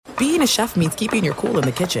being a chef means keeping your cool in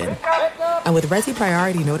the kitchen. And with Resi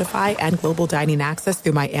Priority Notify and Global Dining Access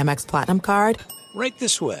through my Amex Platinum card, Right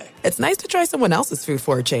this way. it's nice to try someone else's food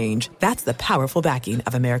for a change. That's the powerful backing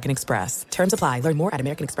of American Express. Terms apply. Learn more at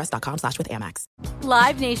americanexpress.com/withAmex.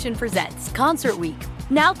 Live Nation presents Concert Week.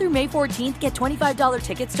 Now through May 14th, get $25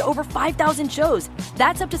 tickets to over 5,000 shows.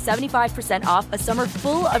 That's up to 75% off a summer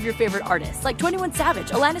full of your favorite artists like 21 Savage,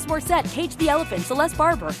 Alanis Morissette, Cage the Elephant, Celeste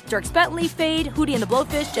Barber, Dierks Bentley, Fade, Hootie and the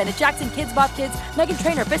Blowfish, Janet Jackson, Kids Bop Kids, Meghan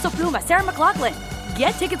Trainor, Peso Pluma, Sarah McLachlan.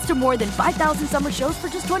 Get tickets to more than 5,000 summer shows for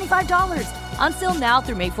just $25. On sale now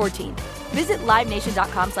through May 14th. Visit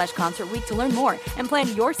LiveNation.com/Concert Week to learn more and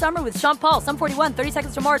plan your summer with Sean Paul, Sum 41, 30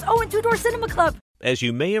 Seconds to Mars, and Two Door Cinema Club. As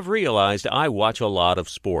you may have realized, I watch a lot of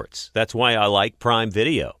sports. That's why I like Prime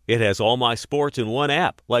Video. It has all my sports in one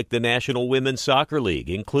app, like the National Women's Soccer League,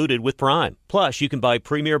 included with Prime. Plus, you can buy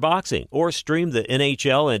Premier Boxing or stream the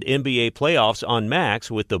NHL and NBA playoffs on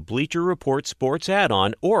Max with the Bleacher Report Sports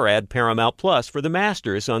add-on, or add Paramount Plus for the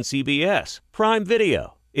Masters on CBS. Prime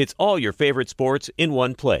Video. It's all your favorite sports in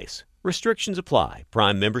one place. Restrictions apply.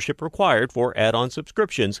 Prime membership required for add-on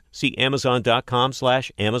subscriptions. See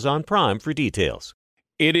Amazon.com/Amazon Prime for details.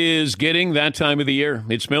 It is getting that time of the year.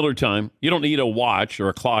 It's Miller time. You don't need a watch or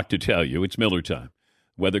a clock to tell you. It's Miller time.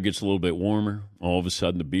 Weather gets a little bit warmer. All of a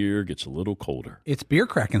sudden, the beer gets a little colder. It's beer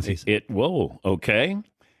cracking season. Whoa, okay.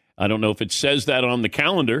 I don't know if it says that on the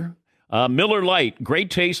calendar. Miller Lite, great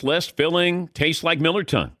taste, less filling, tastes like Miller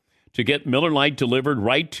time. To get Miller Lite delivered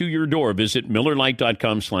right to your door, visit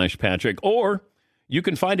MillerLite.com/Patrick, or you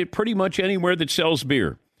can find it pretty much anywhere that sells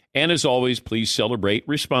beer. And as always, please celebrate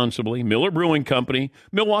responsibly. Miller Brewing Company,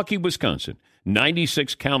 Milwaukee, Wisconsin.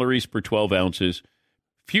 96 calories per 12 ounces.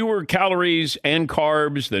 Fewer calories and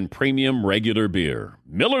carbs than premium regular beer.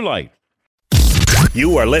 Miller Lite.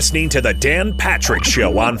 You are listening to The Dan Patrick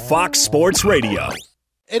Show on Fox Sports Radio.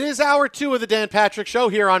 It is hour 2 of the Dan Patrick Show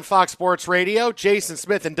here on Fox Sports Radio. Jason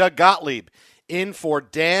Smith and Doug Gottlieb in for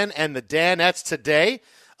Dan and the Danettes today.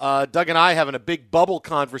 Doug and I having a big bubble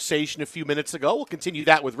conversation a few minutes ago. We'll continue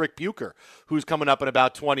that with Ric Bucher, who's coming up in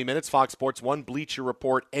about 20 minutes. Fox Sports 1 Bleacher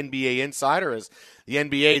Report NBA Insider, as the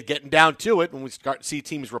NBA is getting down to it when we start to see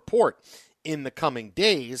teams report in the coming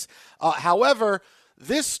days. However,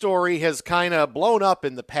 this story has kind of blown up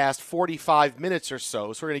in the past 45 minutes or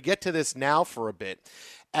so, so we're going to get to this now for a bit.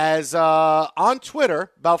 As on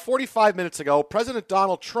Twitter, about 45 minutes ago, President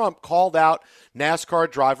Donald Trump called out NASCAR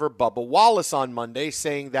driver Bubba Wallace on Monday,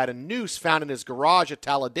 saying that a noose found in his garage at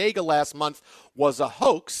Talladega last month was a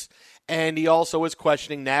hoax, and he also is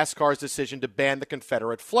questioning NASCAR's decision to ban the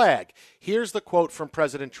Confederate flag. Here's the quote from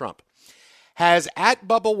President Trump. Has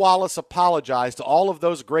 @Bubba Wallace apologized to all of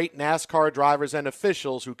those great NASCAR drivers and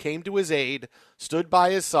officials who came to his aid, stood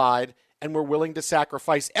by his side, and were willing to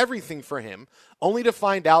sacrifice everything for him, only to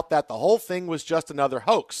find out that the whole thing was just another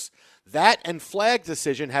hoax. That and flag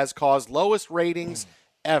decision has caused lowest ratings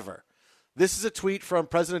ever. This is a tweet from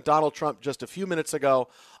President Donald Trump just a few minutes ago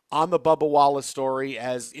on the Bubba Wallace story.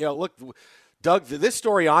 As you know, look, Doug, this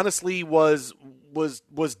story honestly was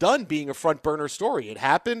done being a front burner story. It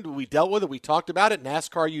happened. We dealt with it. We talked about it.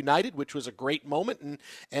 NASCAR United, which was a great moment,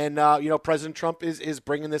 and President Trump is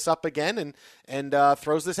bringing this up again and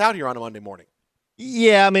throws this out here on a Monday morning.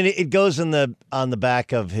 Yeah, I mean, it goes on the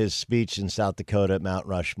back of his speech in South Dakota at Mount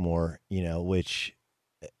Rushmore. Which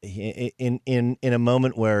in a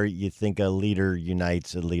moment where you think a leader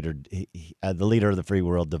unites, the leader of the free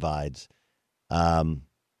world divides.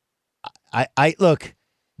 I look.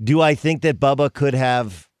 Do I think that Bubba could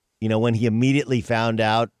have, when he immediately found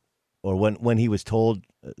out, or when he was told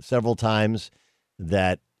several times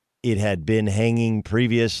that it had been hanging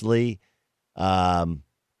previously, could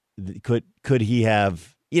he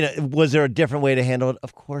have, was there a different way to handle it?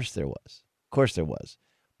 Of course there was.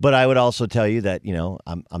 But I would also tell you that,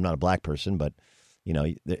 I'm not a black person, but,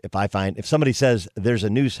 if somebody says there's a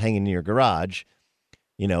noose hanging in your garage,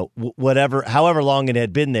 however long it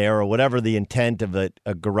had been there, or whatever the intent of a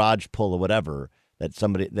garage pull or whatever that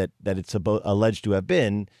somebody that it's alleged to have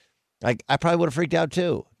been, I probably would have freaked out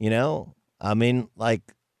too. I mean,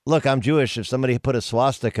 look, I'm Jewish. If somebody put a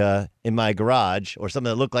swastika in my garage or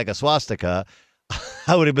something that looked like a swastika,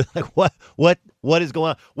 I would have been like, what is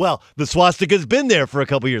going on? Well, the swastika's been there for a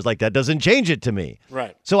couple of years. Like, that doesn't change it to me.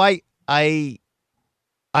 Right. So I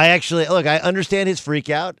actually, look, I understand his freak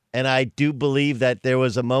out, and I do believe that there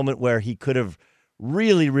was a moment where he could have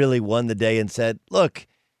really, really won the day and said, look,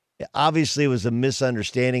 obviously it was a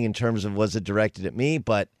misunderstanding in terms of was it directed at me,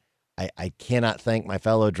 but I cannot thank my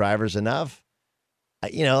fellow drivers enough.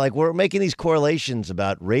 We're making these correlations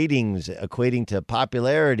about ratings equating to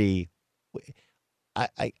popularity.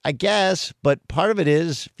 I guess, but part of it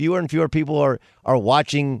is fewer and fewer people are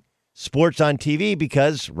watching sports on TV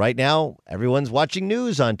because right now everyone's watching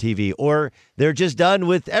news on TV, or they're just done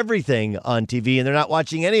with everything on TV and they're not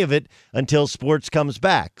watching any of it until sports comes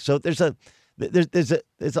back. So it's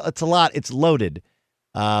a lot. It's loaded.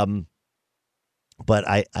 But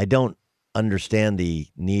I don't understand the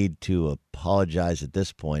need to apologize at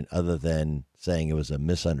this point other than saying it was a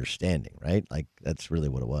misunderstanding, right? Like, that's really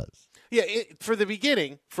what it was. Yeah, for the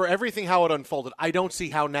beginning, for everything how it unfolded, I don't see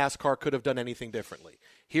how NASCAR could have done anything differently.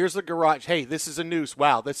 Here's the garage. Hey, this is a noose.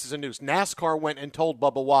 Wow, this is a noose. NASCAR went and told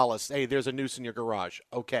Bubba Wallace, hey, there's a noose in your garage.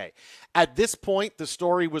 Okay. At this point, the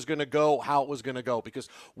story was going to go how it was going to go, because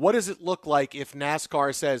what does it look like if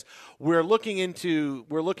NASCAR says, we're looking into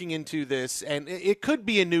this, and it could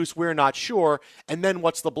be a noose, we're not sure, and then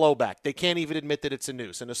what's the blowback? They can't even admit that it's a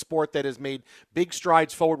noose. In a sport that has made big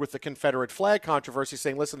strides forward with the Confederate flag controversy,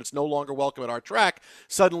 saying, listen, it's no longer welcome at our track,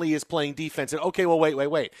 suddenly is playing defense. And okay, well,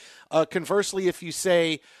 wait. Conversely, if you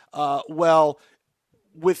say,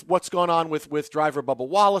 with what's going on with driver Bubba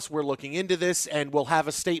Wallace, we're looking into this, and we'll have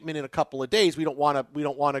a statement in a couple of days. We don't want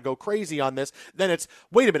to go crazy on this. Then it's,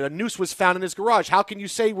 wait a minute, a noose was found in his garage. How can you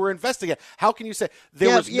say we're investigating? How can you say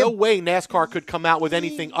there was no way NASCAR could come out with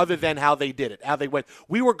anything other than how they did it, how they went?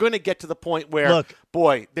 We were going to get to the point where,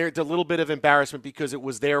 boy, there's a little bit of embarrassment because it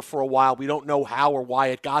was there for a while. We don't know how or why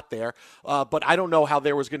it got there, but I don't know how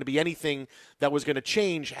there was going to be anything that was going to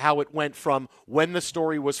change how it went from when the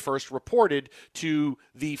story was first reported to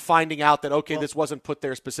the finding out that, okay, this wasn't put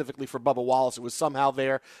there specifically for Bubba Wallace. It was somehow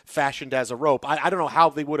there, fashioned as a rope. I don't know how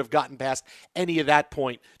they would have gotten past any of that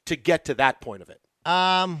point to get to that point of it.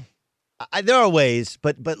 There are ways,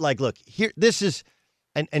 but like, look, here, this is,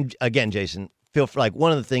 and again, Jason, feel for, like,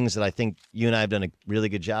 one of the things that I think you and I have done a really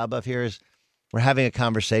good job of here is we're having a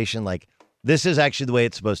conversation like, this is actually the way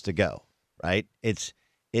it's supposed to go, right? It's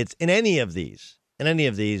in any of these,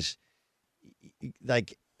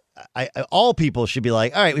 like, all people should be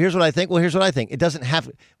like, all right, here's what I think. Well, here's what I think. It doesn't have,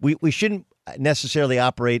 we shouldn't necessarily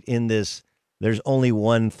operate in this, there's only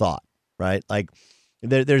one thought, right? Like,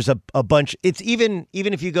 there's a bunch. It's even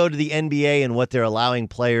if you go to the NBA and what they're allowing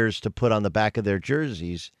players to put on the back of their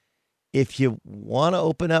jerseys, if you want to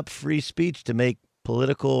open up free speech to make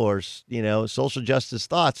political or, social justice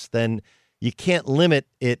thoughts, then you can't limit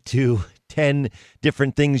it to 10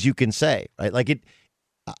 different things you can say, right? Like,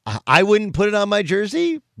 I wouldn't put it on my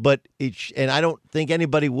jersey, and I don't think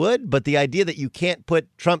anybody would, but the idea that you can't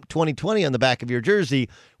put Trump 2020 on the back of your jersey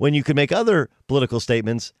when you can make other political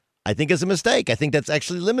statements, I think is a mistake. I think that's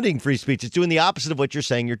actually limiting free speech. It's doing the opposite of what you're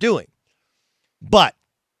saying you're doing. But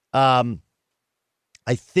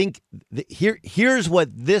I think here's what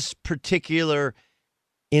this particular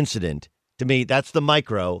incident, to me, that's the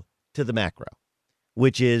micro to the macro,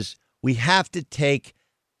 which is we have to take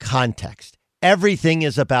context. Everything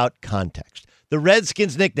is about context. The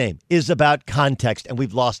Redskins nickname is about context, and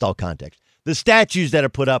we've lost all context. The statues that are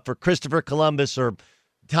put up for Christopher Columbus or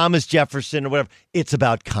Thomas Jefferson or whatever, it's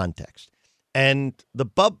about context. And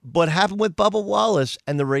what happened with Bubba Wallace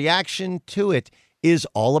and the reaction to it is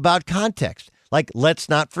all about context. Like, let's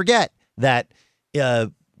not forget that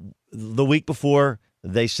the week before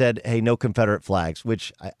they said, hey, no Confederate flags,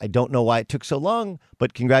 which I don't know why it took so long,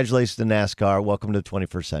 but congratulations to NASCAR. Welcome to the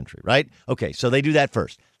 21st century, right? Okay, so they do that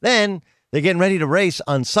first. Then they're getting ready to race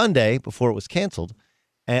on Sunday before it was canceled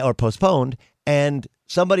or postponed, and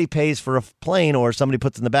somebody pays for a plane or somebody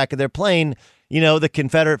puts in the back of their plane, the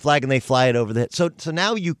Confederate flag, and they fly it over the head. So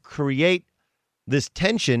now you create this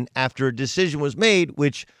tension after a decision was made,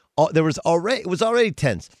 which it was already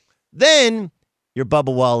tense. Then you're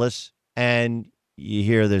Bubba Wallace, and you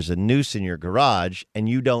hear there's a noose in your garage, and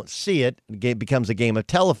you don't see it. It becomes a game of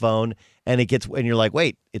telephone, and you're like,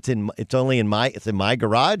 wait, it's in my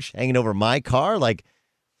garage, hanging over my car, like.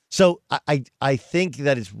 So I think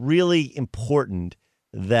that it's really important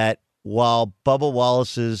that while Bubba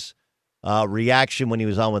Wallace's reaction when he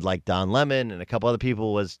was on with like Don Lemon and a couple other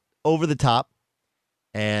people was over the top,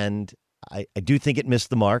 and I do think it missed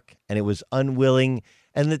the mark, and it was unwilling.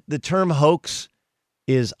 And the term hoax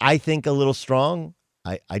is, I think, a little strong.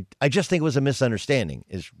 I just think it was a misunderstanding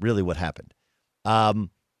is really what happened. I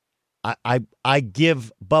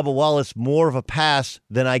give Bubba Wallace more of a pass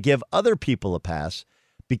than I give other people a pass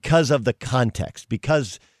because of the context,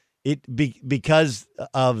 because it was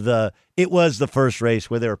the first race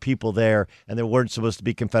where there were people there and there weren't supposed to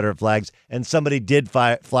be Confederate flags, and somebody did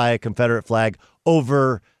fly a Confederate flag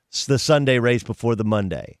over the Sunday race before the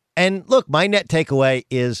Monday. And look, my net takeaway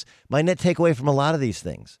from a lot of these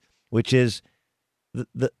things, which is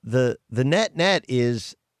the net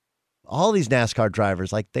is all these NASCAR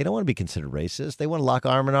drivers, like, they don't want to be considered racist. They want to lock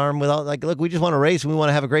arm in arm with all, like, look, we just want to race and we want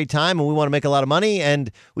to have a great time and we want to make a lot of money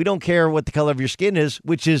and we don't care what the color of your skin is,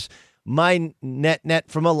 which is my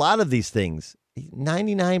net from a lot of these things.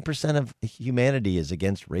 99% of humanity is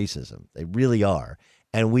against racism. They really are.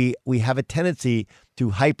 And we have a tendency to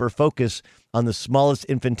hyper focus on the smallest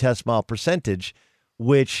infinitesimal percentage,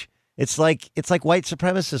 which it's like white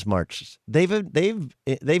supremacist marches.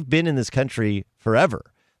 They've been in this country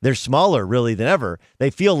forever. They're smaller really than ever. They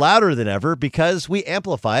feel louder than ever because we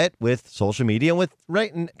amplify it with social media and with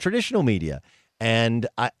and traditional media. And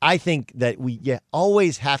I think that we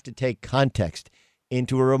always have to take context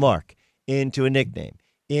into a remark, into a nickname,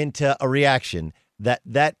 into a reaction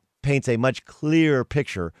that paints a much clearer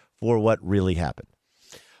picture for what really happened.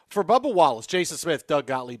 For Bubba Wallace, Jason Smith, Doug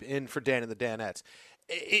Gottlieb in for Dan and the Danettes.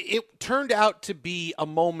 It turned out to be a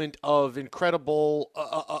moment of incredible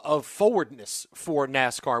of forwardness for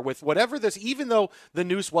NASCAR with whatever this, even though the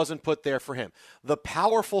noose wasn't put there for him. The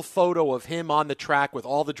powerful photo of him on the track with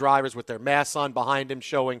all the drivers with their masks on behind him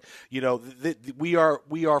showing, we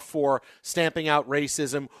are for stamping out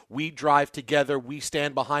racism. We drive together. We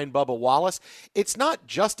stand behind Bubba Wallace. It's not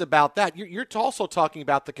just about that. You're also talking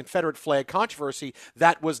about the Confederate flag controversy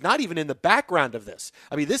that was not even in the background of this.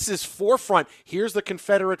 I mean, this is forefront. Here's the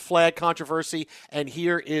Confederate flag controversy, and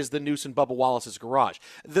here is the noose in Bubba Wallace's garage.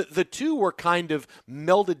 The two were kind of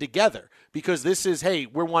melded together because this is, hey,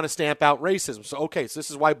 we want to stamp out racism. So, okay, so this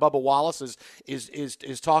is why Bubba Wallace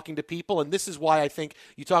is talking to people, and this is why I think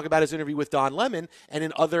you talk about his interview with Don Lemon and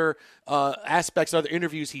in other aspects, other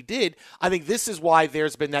interviews he did. I think this is why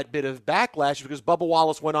there's been that bit of backlash because Bubba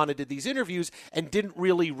Wallace went on and did these interviews and didn't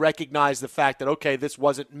really recognize the fact that, okay, this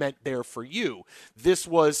wasn't meant there for you. This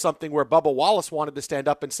was something where Bubba Wallace wanted to stand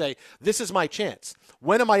up and say, this is my chance.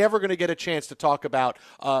 When am I ever going to get a chance to talk about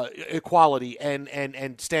equality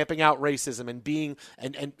and stamping out racism and being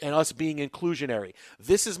and us being inclusionary?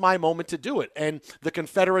 This is my moment to do it. And the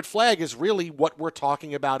Confederate flag is really what we're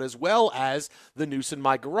talking about as well as the noose in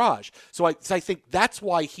my garage. So I think that's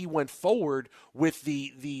why he went forward with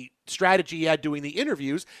the strategy he had doing the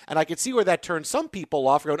interviews, and I could see where that turned some people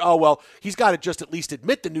off, going, oh, well, he's got to just at least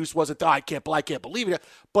admit the noose wasn't there. I can't believe it.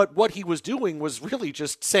 But what he was doing was really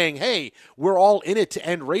just saying, hey, we're all in it to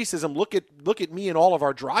end racism. Look at me and all of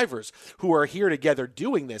our drivers who are here together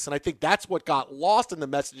doing this. And I think that's what got lost in the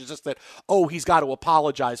message, is just that, oh, he's got to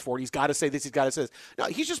apologize for it. He's got to say this. He's got to say this. No,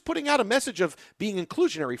 he's just putting out a message of being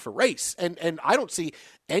inclusionary for race. And I don't see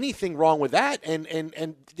anything wrong with that. And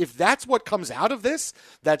if that's what comes out of this,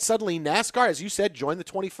 that suddenly NASCAR, as you said, joined the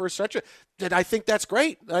 21st century, then I think that's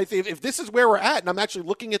great. I think if this is where we're at, and I'm actually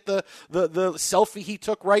looking at the selfie he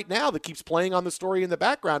took right now that keeps playing on the story in the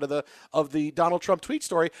background of the Donald Trump tweet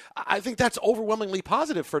story, I think that's overwhelmingly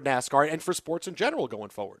positive for NASCAR and for sports in general going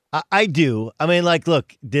forward. I do. I mean, like,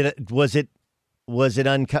 look, was it was it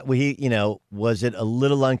a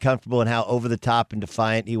little uncomfortable in how over the top and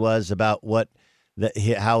defiant he was about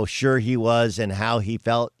how sure he was and how he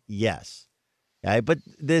felt? Yes. Okay,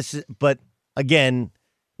 but again,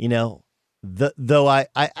 though I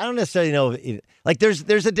don't necessarily know, like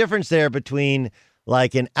there's a difference there between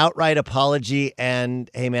like an outright apology and,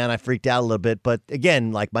 hey man, I freaked out a little bit. But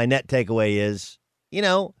again, like my net takeaway is,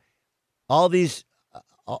 all these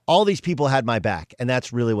people had my back, and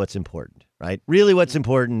that's really what's important, right? Really what's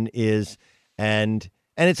important is, and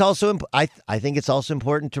it's also, I think it's also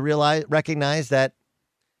important to recognize that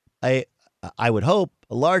I would hope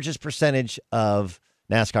the largest percentage of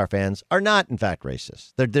NASCAR fans are not, in fact,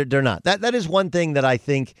 racist. They're not. That is one thing that I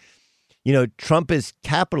think, Trump is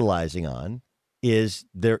capitalizing on. Is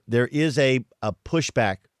there is a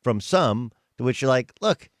pushback from some to which you're like,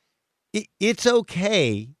 look, it's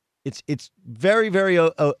okay. It's very, very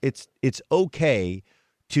it's okay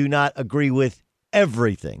to not agree with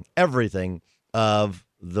everything of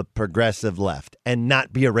the progressive left and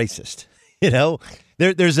not be a racist.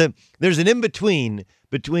 There's an in-between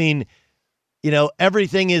between,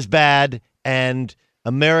 everything is bad and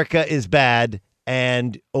America is bad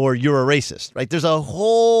or you're a racist, right? There's a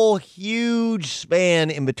whole huge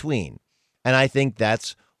span in between. And I think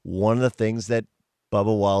that's one of the things that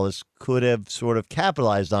Bubba Wallace could have sort of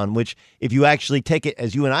capitalized on, which if you actually take it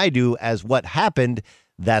as you and I do as what happened,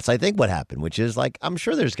 that's, I think, what happened, which is like, I'm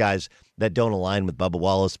sure there's guys that don't align with Bubba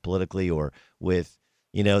Wallace politically or with,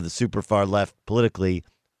 the super far left politically,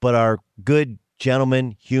 but are good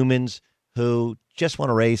gentlemen, humans who just want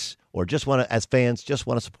to race or just want to, as fans, just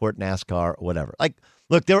want to support NASCAR or whatever. Like,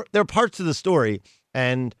 look, there are parts of the story,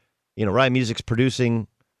 and, Ryan Music's producing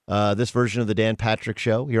this version of the Dan Patrick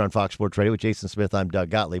Show here on Fox Sports Radio with Jason Smith. I'm Doug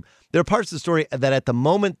Gottlieb. There are parts of the story that at the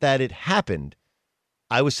moment that it happened,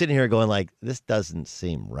 I was sitting here going like, this doesn't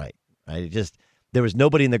seem right. Right? There was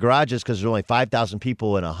nobody in the garages because there's only 5,000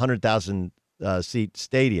 people in a 100,000 seat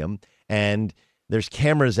stadium, and there's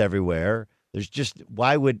cameras everywhere. There's just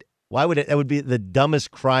why would it? That would be the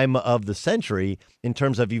dumbest crime of the century in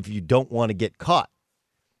terms of if you don't want to get caught.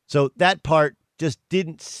 So that part just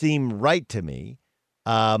didn't seem right to me.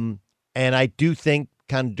 And I do think,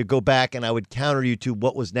 kind of to go back, and I would counter you to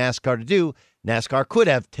what was NASCAR to do. NASCAR could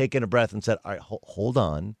have taken a breath and said, all right, hold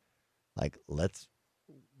on. Like, let's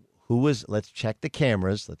check the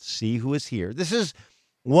cameras. Let's see who is here. This is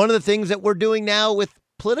one of the things that we're doing now with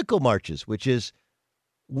political marches, which is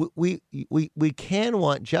we can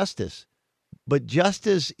want justice, but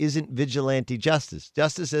justice isn't vigilante justice.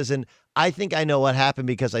 Justice isn't, I think I know what happened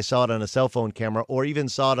because I saw it on a cell phone camera or even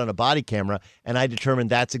saw it on a body camera, and I determined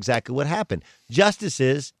that's exactly what happened. Justice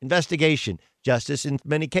is investigation. Justice in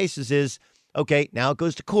many cases is, okay, now it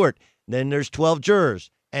goes to court. Then there's 12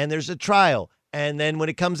 jurors, and there's a trial. And then when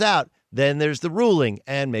it comes out, then there's the ruling,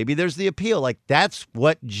 and maybe there's the appeal. Like, that's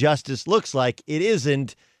what justice looks like. It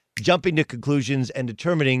isn't jumping to conclusions and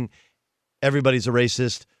determining everybody's a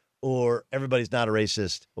racist or everybody's not a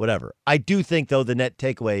racist, whatever. I do think, though, the net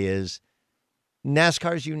takeaway is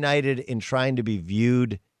NASCAR's united in trying to be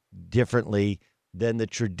viewed differently than the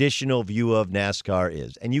traditional view of NASCAR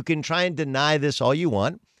is. And you can try and deny this all you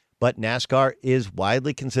want, but NASCAR is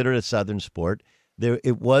widely considered a Southern sport.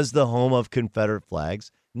 It was the home of Confederate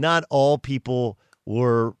flags. Not all people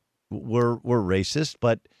were racist,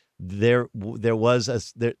 but it's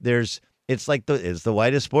the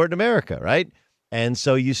whitest sport in America, right? And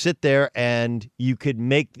so you sit there and you could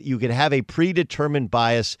have a predetermined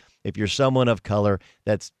bias if you're someone of color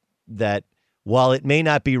that while it may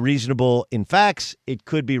not be reasonable in facts, it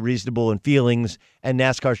could be reasonable in feelings, and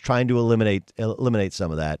NASCAR's trying to eliminate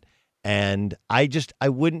some of that. And I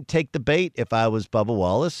wouldn't take the bait if I was Bubba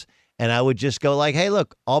Wallace, and I would just go like, hey,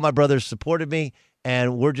 look, all my brothers supported me,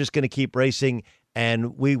 and we're just going to keep racing,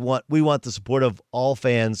 and we want the support of all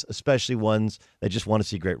fans, especially ones that just want to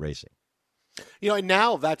see great racing. And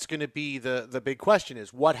now that's going to be the big question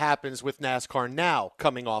is what happens with NASCAR now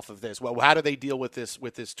coming off of this? Well, how do they deal with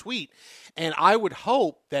this tweet? And I would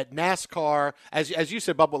hope that NASCAR, as you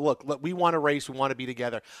said, Bubba, look, we want to race, we want to be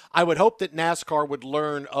together. I would hope that NASCAR would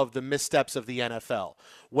learn of the missteps of the NFL.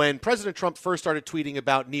 When President Trump first started tweeting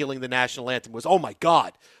about kneeling the national anthem, was, oh my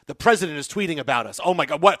God, the president is tweeting about us. Oh my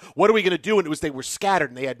God, what are we going to do? And they were scattered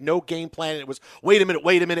and they had no game plan. And it was, wait a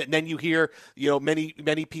minute. And then you hear,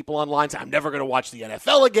 many people online say, I'm never going to watch the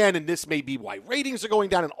NFL again. And this may be why ratings are going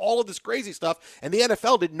down and all of this crazy stuff. And the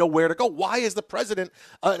NFL didn't know where to go. Why is the president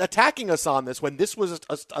attacking us on this when this was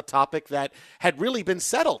a topic that had really been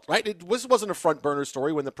settled, right? This wasn't a front burner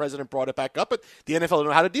story when the president brought it back up, but the NFL didn't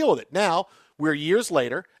know how to deal with it. Now, we're years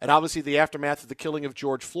later, and obviously the aftermath of the killing of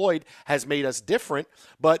George Floyd has made us different,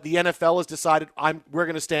 but the NFL has decided we're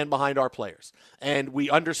going to stand behind our players. And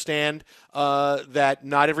we understand that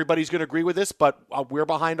not everybody's going to agree with this, but we're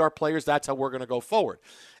behind our players. That's how we're going to go forward.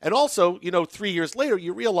 And also, 3 years later,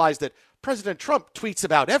 you realize that President Trump tweets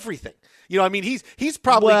about everything. He's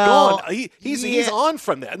probably gone. He's on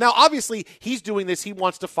from that. Now, obviously, he's doing this. He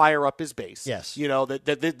wants to fire up his base. Yes.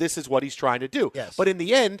 That this is what he's trying to do. Yes. But in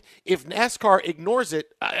the end, if NASCAR ignores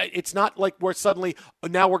it, it's not like we're suddenly,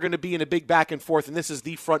 now we're going to be in a big back and forth, and this is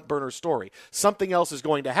the front burner story. Something else is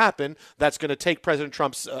going to happen that's going to take President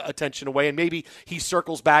Trump's attention away, and maybe he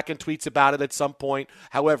circles back and tweets about it at some point,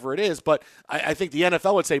 however it is. But I think the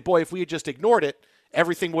NFL would say, boy, if we had just ignored it,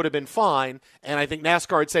 everything would have been fine. And I think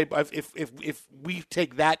NASCAR would say, if we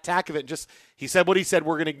take that tack of it and just, he said what he said,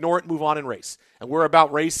 we're going to ignore it and move on and race. And we're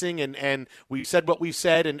about racing, and we said what we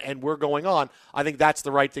said, and we're going on. I think that's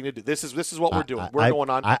the right thing to do. This is what we're doing. We're going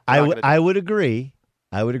on. I would agree.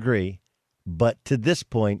 I would agree. But to this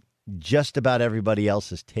point, just about everybody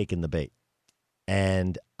else has taken the bait.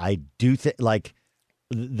 And I do think, I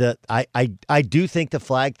do think the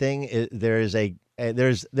flag thing,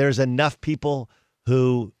 there's enough people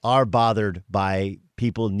who are bothered by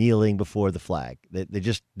people kneeling before the flag. They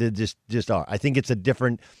just are. I think it's a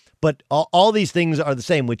different, but all these things are the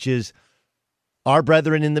same, which is our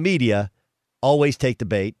brethren in the media always take the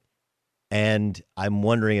bait, and I'm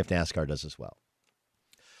wondering if NASCAR does as well.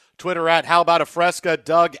 Twitter at How About a Fresca,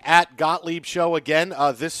 Doug at Gottlieb Show again.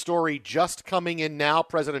 This story just coming in now.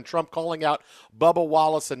 President Trump calling out Bubba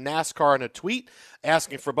Wallace and NASCAR in a tweet,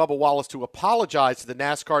 asking for Bubba Wallace to apologize to the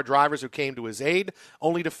NASCAR drivers who came to his aid,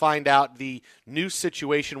 only to find out the new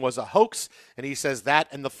situation was a hoax. And he says that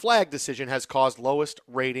and the flag decision has caused lowest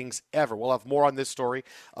ratings ever. We'll have more on this story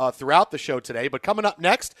throughout the show today. But coming up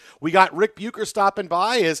next, we got Ric Bucher stopping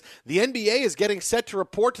by as the NBA is getting set to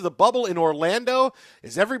report to the bubble in Orlando.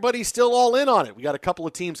 Is everybody still all in on it? We got a couple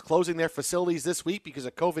of teams closing their facilities this week because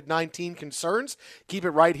of COVID-19 concerns. Keep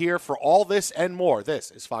it right here for all this and more.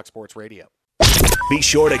 This is Fox Sports Radio. Be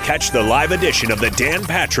sure to catch the live edition of the Dan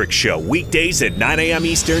Patrick Show weekdays at 9 a.m.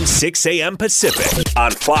 Eastern, 6 a.m. Pacific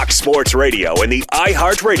on Fox Sports Radio and the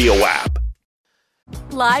iHeartRadio app.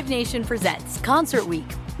 Live Nation presents Concert Week.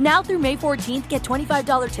 Now through May 14th, get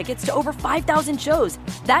 $25 tickets to over 5,000 shows.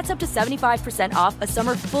 That's up to 75% off a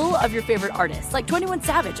summer full of your favorite artists like 21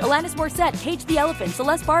 Savage, Alanis Morissette, Cage the Elephant,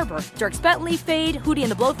 Celeste Barber, Dierks Bentley, Fade, Hootie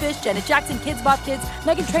and the Blowfish, Janet Jackson, Kids Bop Kids,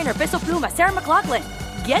 Meghan Trainor, Peso Pluma, Sarah McLachlan.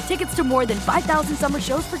 Get tickets to more than 5,000 summer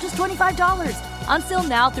shows for just $25. Until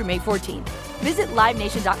now through May 14th. Visit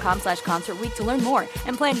LiveNation.com/Concert Week to learn more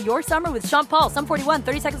and plan your summer with Sean Paul, Sum 41,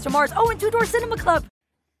 30 Seconds to Mars, and Two Door Cinema Club.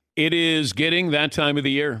 It is getting that time of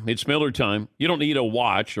the year. It's Miller time. You don't need a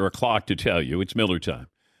watch or a clock to tell you. It's Miller time.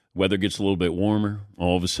 Weather gets a little bit warmer.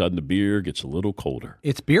 All of a sudden, the beer gets a little colder.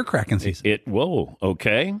 It's beer cracking season. Whoa,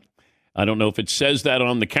 okay. I don't know if it says that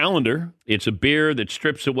on the calendar. It's a beer that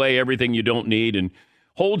strips away everything you don't need and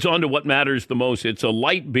holds on to what matters the most. It's a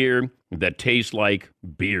light beer that tastes like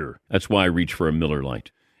beer. That's why I reach for a Miller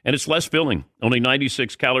Lite. And it's less filling, only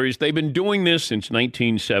 96 calories. They've been doing this since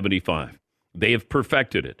 1975. They have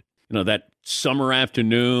perfected it. You know, that summer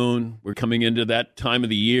afternoon, we're coming into that time of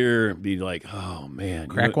the year, be like, oh, man.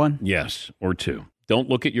 Crack one? Yes, or two. Don't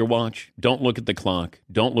look at your watch. Don't look at the clock.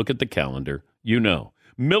 Don't look at the calendar. You know.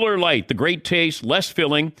 Miller Lite, the great taste, less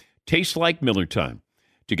filling, tastes like Miller time.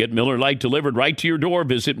 To get Miller Lite delivered right to your door,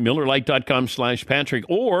 visit MillerLite.com/Patrick,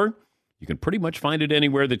 or you can pretty much find it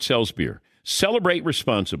anywhere that sells beer. Celebrate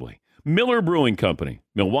responsibly. Miller Brewing Company,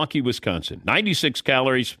 Milwaukee, Wisconsin. 96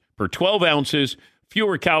 calories per 12 ounces,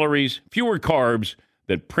 fewer calories, fewer carbs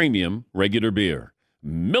than premium regular beer.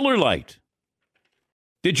 Miller Lite.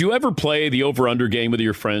 Did you ever play the over-under game with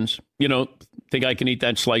your friends? You know, think I can eat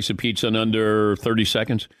that slice of pizza in under 30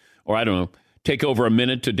 seconds? Or I don't know, take over a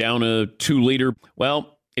minute to down a 2-liter?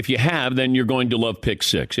 Well, if you have, then you're going to love Pick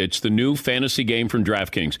Six. It's the new fantasy game from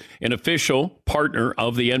DraftKings, an official partner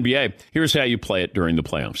of the NBA. Here's how you play it during the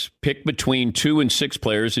playoffs. Pick between 2 and 6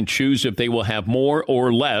 players and choose if they will have more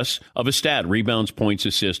or less of a stat, rebounds, points,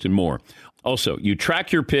 assists, and more. Also, you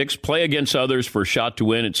track your picks, play against others for a shot to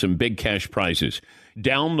win and some big cash prizes.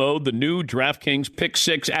 Download the new DraftKings Pick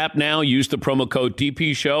 6 app now. Use the promo code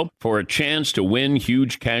DPSHOW for a chance to win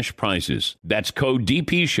huge cash prizes. That's code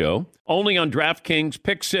DPSHOW. Only on DraftKings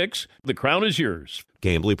Pick 6. The crown is yours.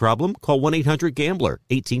 Gambling problem? Call 1-800-GAMBLER.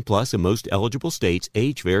 18 plus in most eligible states.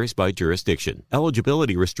 Age varies by jurisdiction.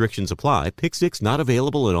 Eligibility restrictions apply. Pick 6 not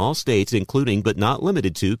available in all states, including but not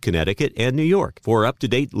limited to Connecticut and New York. For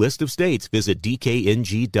up-to-date list of states, visit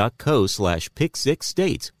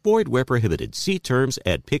dkng.co/pick6states. Void where prohibited. See terms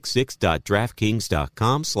at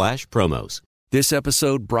pick6.draftkings.com/promos. This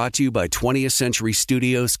episode brought to you by 20th Century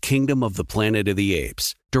Studios' Kingdom of the Planet of the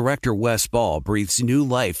Apes. Director Wes Ball breathes new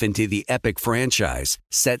life into the epic franchise,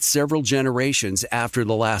 set several generations after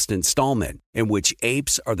the last installment, in which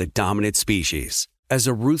apes are the dominant species. As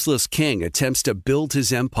a ruthless king attempts to build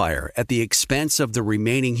his empire at the expense of the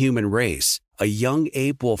remaining human race, a young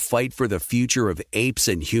ape will fight for the future of apes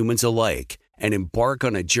and humans alike and embark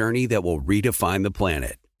on a journey that will redefine the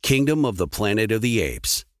planet. Kingdom of the Planet of the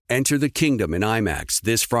Apes. Enter the kingdom in IMAX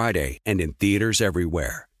this Friday and in theaters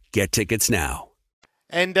everywhere. Get tickets now.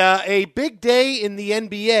 And a big day in the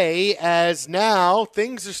NBA as now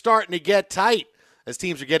things are starting to get tight. As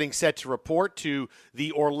teams are getting set to report to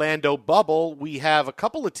the Orlando bubble, we have a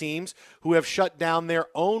couple of teams who have shut down their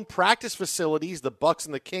own practice facilities, the Bucks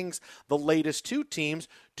and the Kings, the latest two teams,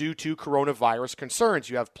 due to coronavirus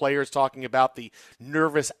concerns. You have players talking about the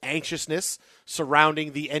nervous anxiousness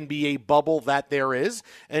surrounding the NBA bubble that there is.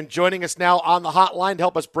 And joining us now on the hotline to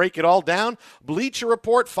help us break it all down, Bleacher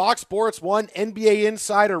Report, Fox Sports 1, NBA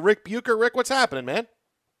insider Ric Bucher. Rick, what's happening, man?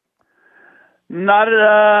 Not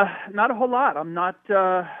a whole lot. I'm not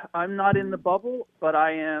in the bubble, but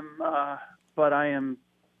I am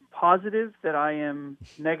positive that I am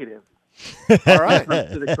negative. All right.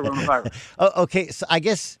 To the coronavirus. Okay, so I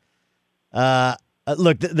guess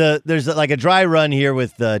look, there's like a dry run here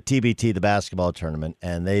with the TBT, the basketball tournament,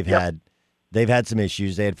 and they've had some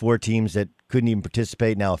issues. They had 4 teams that couldn't even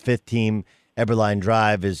participate. Now a fifth team, Eberline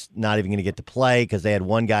Drive, is not even going to get to play because they had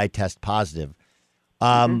one guy test positive.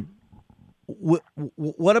 What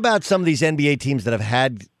about some of these NBA teams that have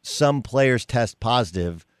had some players test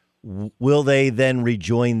positive? Will they then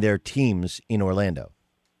rejoin their teams in Orlando?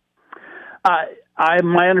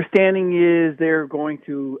 My understanding is they're going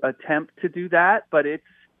to attempt to do that, but it's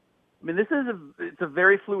a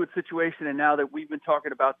very fluid situation, and now that we've been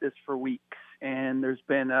talking about this for weeks, and there's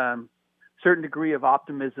been a certain degree of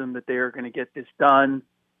optimism that they are going to get this done.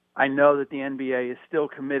 I know that the NBA is still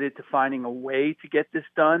committed to finding a way to get this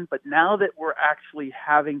done, but now that we're actually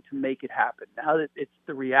having to make it happen, now that it's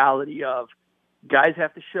the reality of guys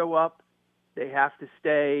have to show up, they have to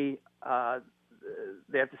stay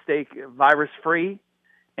virus-free,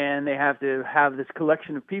 and they have to have this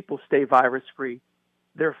collection of people stay virus-free.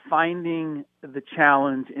 They're finding the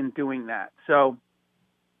challenge in doing that. So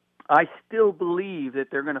I still believe that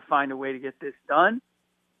they're going to find a way to get this done,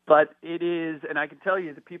 but it is, and I can tell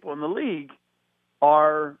you the people in the league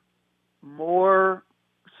are more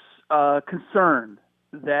concerned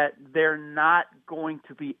that they're not going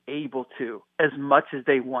to be able to as much as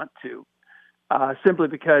they want to, simply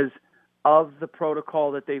because of the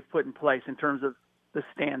protocol that they've put in place in terms of the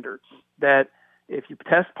standards, that if you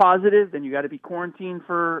test positive, then you got to be quarantined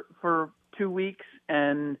for 2 weeks.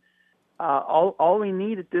 And all we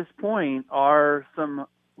need at this point are some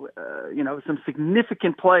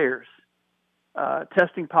significant players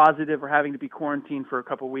testing positive or having to be quarantined for a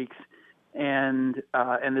couple weeks, and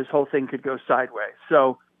this whole thing could go sideways.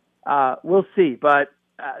 So we'll see, but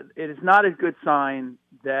it is not a good sign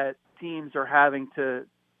that teams are having to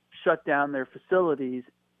shut down their facilities,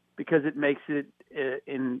 because it makes it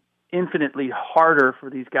infinitely harder for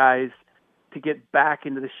these guys to get back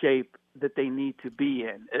into the shape that they need to be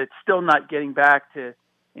in. It's still not getting back to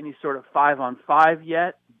any sort of 5-on-5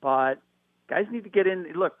 yet, but guys need to get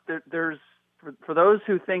in. Look, there's for those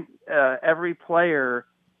who think every player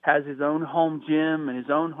has his own home gym and his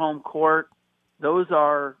own home court, those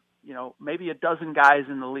are, maybe a dozen guys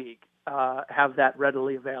in the league have that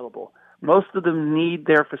readily available. Most of them need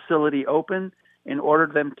their facility open in order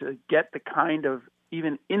for them to get the kind of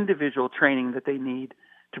even individual training that they need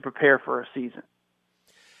to prepare for a season.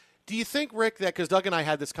 Do you think, Rick, that because Doug and I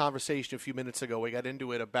had this conversation a few minutes ago, we got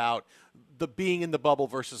into it about the being in the bubble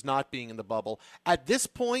versus not being in the bubble. At this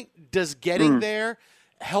point, does getting there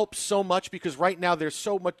help so much? Because right now there's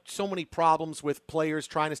so many problems with players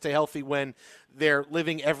trying to stay healthy when they're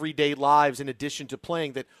living everyday lives in addition to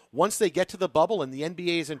playing, that once they get to the bubble and the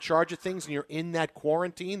NBA is in charge of things and you're in that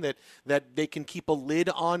quarantine, that they can keep a lid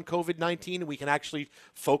on COVID-19 and we can actually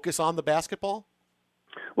focus on the basketball?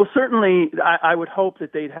 Well, certainly I would hope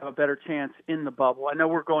that they'd have a better chance in the bubble. I know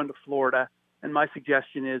we're going to Florida, and my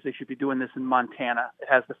suggestion is they should be doing this in Montana. It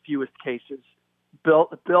has the fewest cases.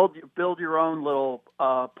 Build your own little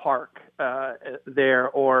park there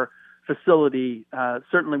or facility.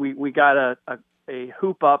 Certainly we got a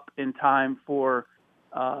hoop up in time for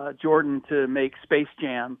Jordan to make Space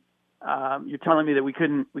Jam. You're telling me that we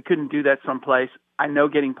couldn't do that someplace. I know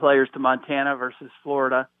getting players to Montana versus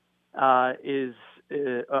Florida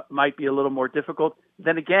might be a little more difficult.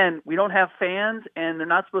 Then again, we don't have fans, and they're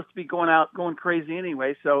not supposed to be going crazy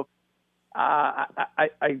anyway. So,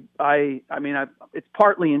 it's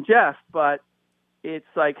partly in jest, but it's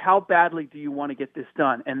like, how badly do you want to get this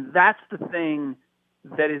done? And that's the thing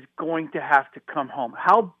that is going to have to come home.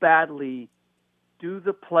 How badly do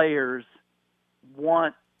the players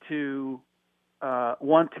want to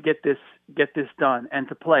get this done and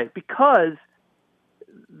to play? Because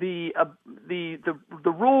the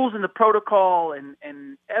rules and the protocol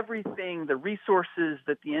and everything, the resources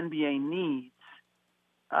that the NBA needs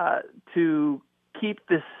to keep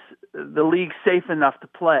the league safe enough to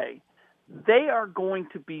play, they are going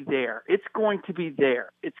to be there. It's going to be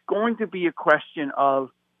there. It's going to be a question of,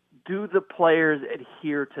 do the players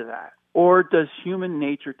adhere to that, or does human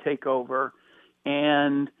nature take over?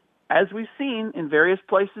 And as we've seen in various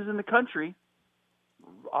places in the country,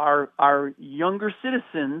 our younger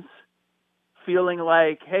citizens feeling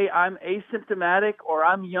like, hey, I'm asymptomatic, or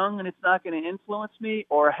I'm young and it's not going to influence me,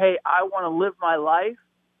 or hey, I want to live my life.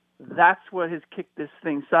 That's what has kicked this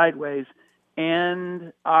thing sideways.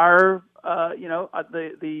 And the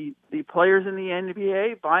players in the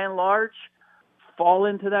NBA, by and large, fall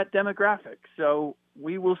into that demographic. So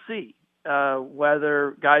we will see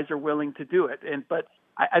whether guys are willing to do it. But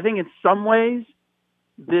I think in some ways,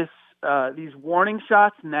 these warning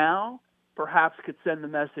shots now perhaps could send the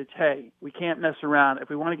message, hey, we can't mess around. If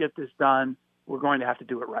we want to get this done, we're going to have to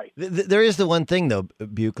do it right. There is the one thing, though,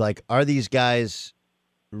 Buke, like, are these guys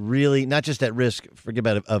really not just at risk, forget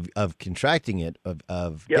about it, of contracting it,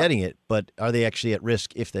 of getting it, but are they actually at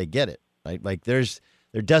risk if they get it? Right? Like there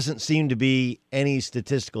doesn't seem to be any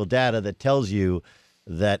statistical data that tells you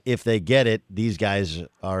that if they get it, these guys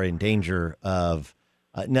are in danger of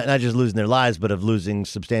not just losing their lives, but of losing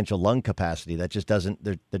substantial lung capacity. That just doesn't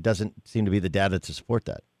there doesn't seem to be the data to support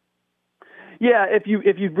that. Yeah, if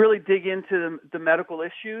you really dig into the medical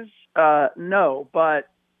issues, no, but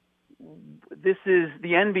this is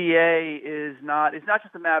the NBA is not. It's not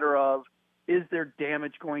just a matter of is there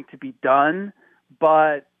damage going to be done,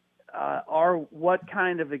 but what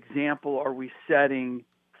kind of example are we setting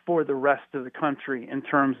for the rest of the country in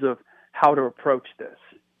terms of how to approach this?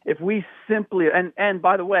 If we simply and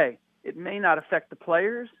by the way, it may not affect the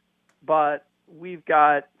players, but we've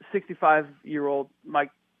got 65-year-old Mike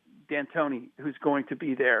D'Antoni who's going to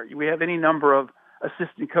be there. We have any number of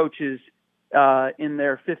assistant coaches in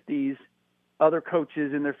their 50s, other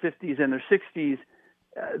coaches in their 50s and their 60s.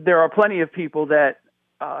 There are plenty of people that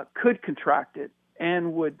could contract it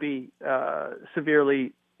and would be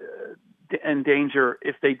severely in danger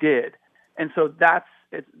if they did. And so that's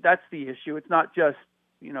the issue. It's not just,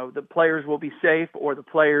 the players will be safe or the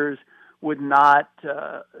players would not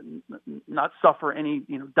suffer any,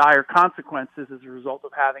 dire consequences as a result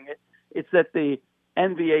of having it. It's that the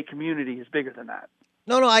NBA community is bigger than that.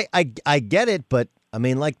 No, I get it, but I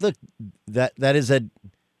mean, like, look, that is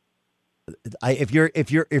if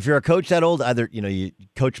you're a coach that old, either you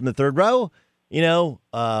coach from the third row,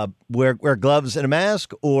 wear gloves and a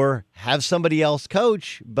mask, or have somebody else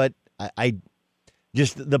coach. But I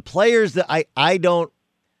just the players that I don't.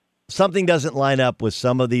 Something doesn't line up with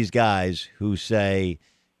some of these guys who say,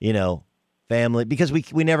 family, because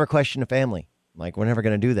we never question a family. Like, we're never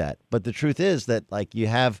going to do that. But the truth is that, like, you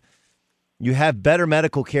have better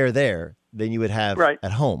medical care there than you would have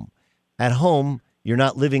at home. At home, you're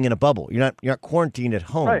not living in a bubble. You're not quarantined at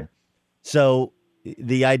home. Right. So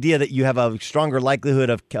the idea that you have a stronger likelihood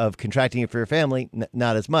of contracting it for your family,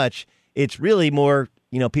 not as much. It's really more,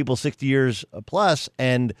 people 60 years plus,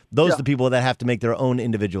 and those are the people that have to make their own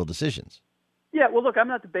individual decisions. Yeah, well, look, I'm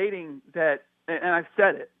not debating that, and I've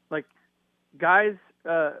said it. Like, guys,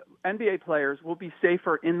 NBA players will be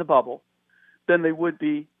safer in the bubble than they would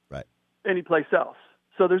be anyplace else.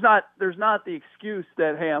 So there's not the excuse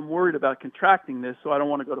that, hey, I'm worried about contracting this, so I don't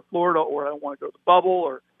want to go to Florida, or I don't want to go to the bubble,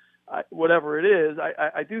 or whatever it is.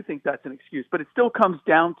 I do think that's an excuse, but it still comes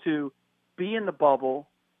down to be in the bubble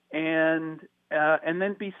and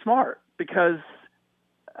then be smart, because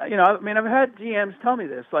I've had GMs tell me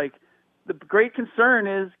this. Like, the great concern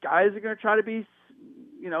is guys are going to try to be,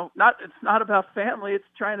 it's not about family. It's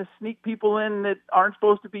trying to sneak people in that aren't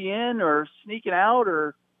supposed to be in, or sneaking out,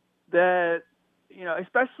 or that,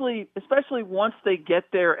 especially once they get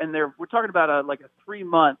there and we're talking about a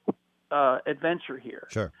 3-month adventure here.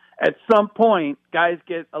 Sure. At some point, guys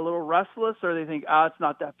get a little restless, or they think, it's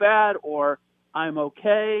not that bad, or I'm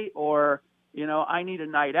okay, or, I need a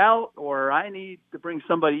night out, or I need to bring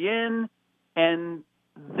somebody in, and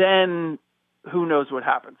then who knows what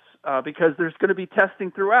happens, because there's going to be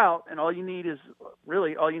testing throughout, and all you need is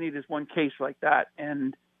one case like that,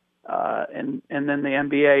 and then the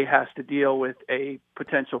NBA has to deal with a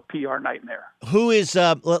potential PR nightmare. Who is?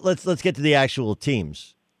 Let's get to the actual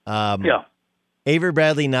teams. Avery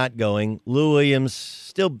Bradley not going. Lou Williams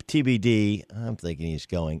still TBD. I'm thinking he's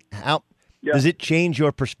going. How does it change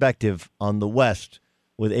your perspective on the West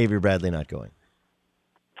with Avery Bradley not going?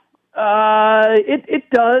 It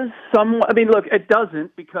does somewhat. I mean, look, it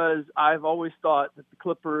doesn't, because I've always thought that the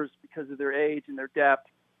Clippers, because of their age and their depth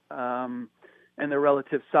and their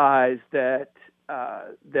relative size, that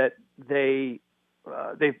they've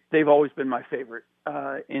always been my favorite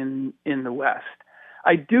in the West.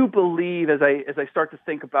 I do believe, as I start to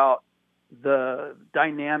think about the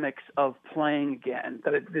dynamics of playing again,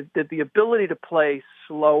 that the ability to play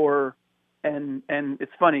slower, and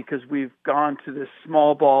it's funny because we've gone to this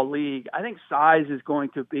small ball league. I think size is going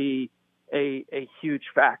to be a huge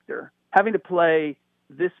factor. Having to play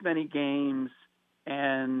this many games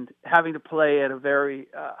and having to play at a very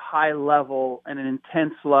high level and an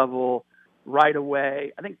intense level right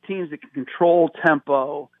away. I think teams that can control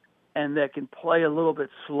tempo and that can play a little bit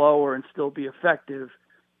slower and still be effective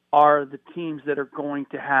are the teams that are going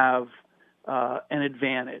to have an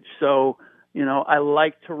advantage. So, I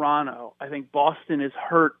like Toronto. I think Boston is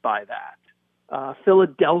hurt by that.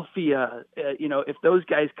 Philadelphia, if those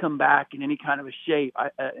guys come back in any kind of shape,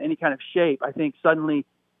 I think suddenly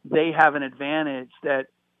they have an advantage that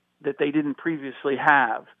they didn't previously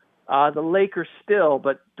have. The Lakers still,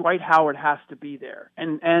 but Dwight Howard has to be there.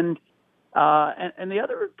 And And the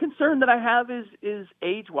other concern that I have is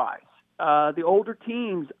age-wise. The older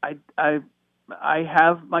teams, I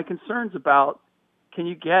have my concerns about. Can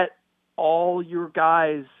you get all your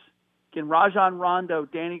guys? Can Rajon Rondo,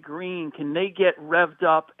 Danny Green, can they get revved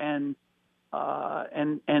up and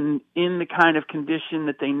in the kind of condition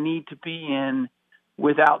that they need to be in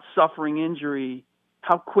without suffering injury?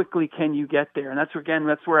 How quickly can you get there? And that's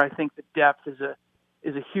where I think the depth is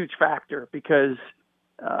a huge factor, because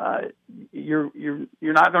you're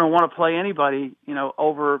not going to want to play anybody,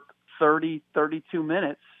 over 30, 32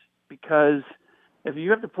 minutes, because if you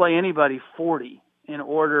have to play anybody 40 in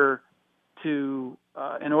order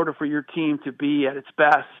for your team to be at its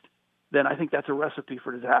best, then I think that's a recipe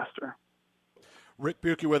for disaster. Ric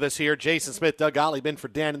Bucher with us here. Jason Smith, Doug Gottlieb in for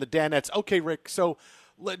Dan and the Danettes. Okay, Rick, so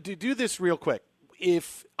do this real quick.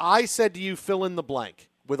 If I said to you, fill in the blank,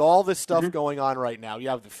 with all this stuff going on right now, you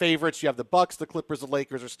have the favorites, you have the Bucks, the Clippers, the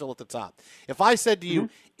Lakers are still at the top. If I said to you,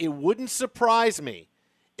 it wouldn't surprise me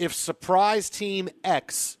if surprise team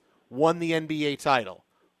X won the NBA title,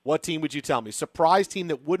 what team would you tell me? Surprise team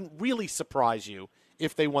that wouldn't really surprise you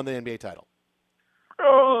if they won the NBA title.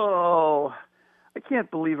 Oh, I can't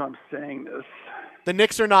believe I'm saying this. The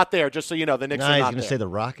Knicks are not there, just so you know. The Knicks are not there. He's going to say the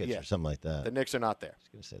Rockets or something like that. The Knicks are not there. He's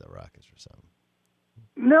going to say the Rockets or something.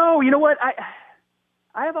 No, you know what?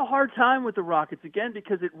 I have a hard time with the Rockets, again,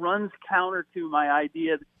 because it runs counter to my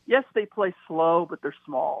idea. Yes, they play slow, but they're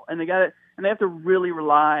small, and they have to really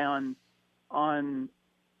rely on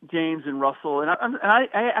James and Russell. And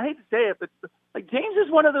I hate to say it, but like, James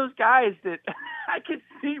is one of those guys that I could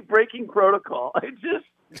see breaking protocol.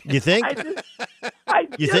 You think?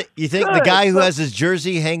 You think could. the guy who has his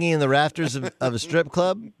jersey hanging in the rafters of a strip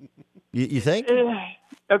club? You think?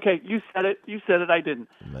 Okay, you said it. I didn't.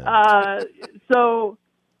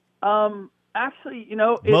 Actually,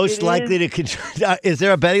 most likely to contract. Is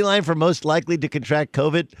there a betting line for most likely to contract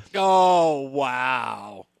COVID? Oh,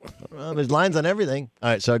 wow. Well, there's lines on everything. All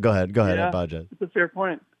right, so go ahead. I apologize. It's a fair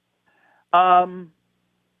point.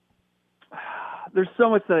 There's so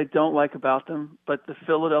much that I don't like about them, but the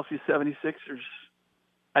Philadelphia 76ers,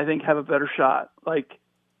 I think, have a better shot.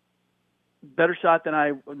 Better shot than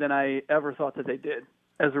I ever thought that they did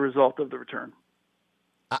as a result of the return.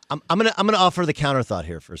 I'm gonna offer the counter thought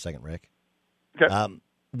here for a second, Rick. Okay.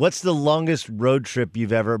 What's the longest road trip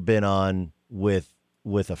you've ever been on with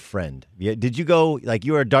a friend? Did you go, like,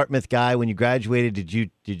 you were a Dartmouth guy when you graduated? Did you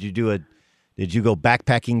go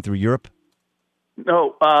backpacking through Europe?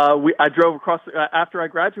 No, I drove across after I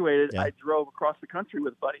graduated. Yeah. I drove across the country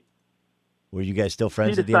with a buddy. Were you guys still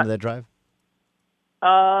friends at the end of that drive?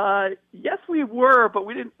 Yes, we were, but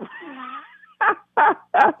we didn't.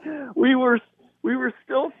 we were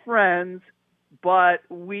still friends, but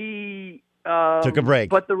we took a break.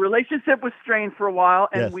 But the relationship was strained for a while,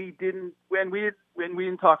 and we didn't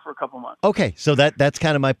talk for a couple months. Okay, so that's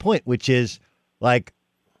kind of my point, which is, like,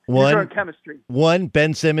 chemistry. One,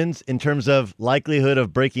 Ben Simmons, in terms of likelihood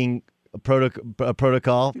of breaking a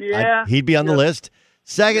protocol, he'd be on the list.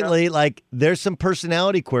 Secondly, like, there's some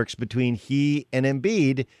personality quirks between he and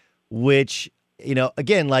Embiid, which,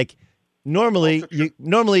 again, like, normally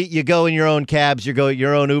you go in your own cabs, you go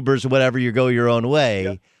your own Ubers or whatever, you go your own way.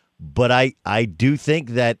 Yeah. But I do think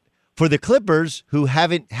that for the Clippers, who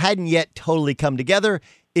hadn't yet totally come together,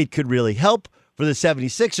 it could really help. For the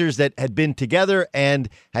 76ers that had been together and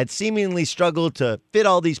had seemingly struggled to fit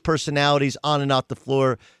all these personalities on and off the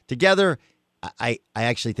floor together, I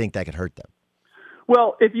actually think that could hurt them.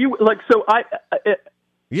 Well, if you you're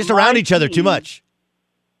just around each other too much.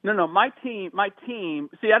 No, my team.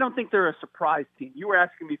 See, I don't think they're a surprise team. You were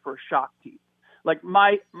asking me for a shock team. Like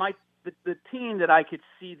the team that I could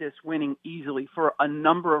see this winning easily for a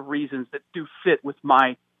number of reasons that do fit with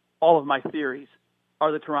all of my theories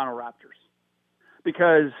are the Toronto Raptors.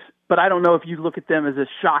 But I don't know if you look at them as a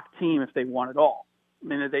shock team if they won it all. I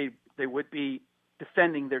mean, they would be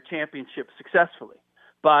defending their championship successfully,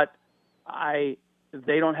 but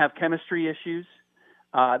they don't have chemistry issues.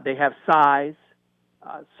 They have size.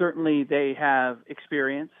 Certainly, they have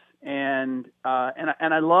experience, and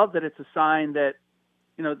I love that it's a sign that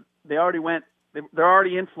they already went. They're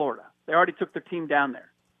already in Florida. They already took their team down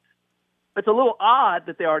there. It's a little odd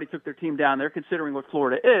that they already took their team down there, considering what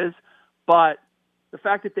Florida is, but the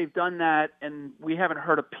fact that they've done that and we haven't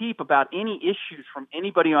heard a peep about any issues from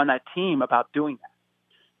anybody on that team about doing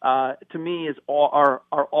that, to me are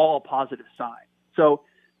all a positive sign. So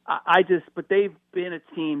but they've been a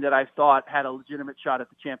team that I thought had a legitimate shot at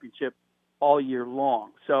the championship all year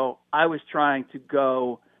long. So I was trying to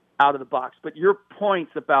go out of the box. But your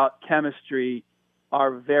points about chemistry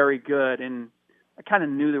are very good. And kind of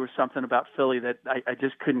knew there was something about Philly that I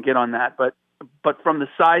just couldn't get on that. But from the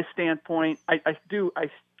size standpoint, I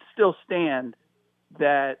still stand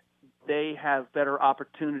that they have better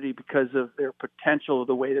opportunity because of their potential of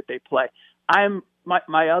the way that they play.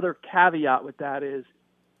 My other caveat with that is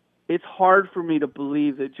it's hard for me to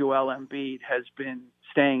believe that Joel Embiid has been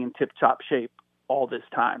staying in tip-top shape all this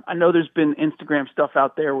time. I know there's been Instagram stuff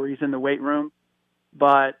out there where he's in the weight room,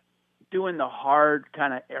 but doing the hard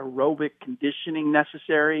kind of aerobic conditioning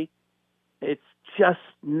necessary, it's just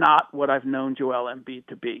not what I've known Joel Embiid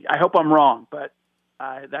to be. I hope I'm wrong, but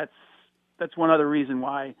that's one other reason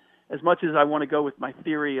why, as much as I want to go with my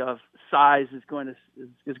theory of size is going to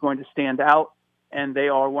stand out, and they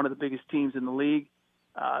are one of the biggest teams in the league,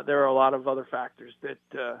 there are a lot of other factors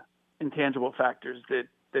intangible factors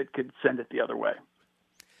that could send it the other way.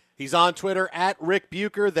 He's on Twitter at Ric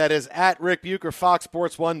Bucher. That is at Ric Bucher, Fox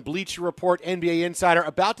Sports 1, Bleacher Report, NBA Insider,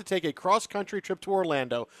 about to take a cross-country trip to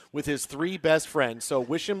Orlando with his 3 best friends. So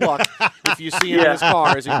wish him luck if you see him in his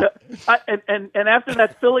car. And after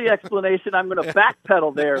that Philly explanation, I'm going to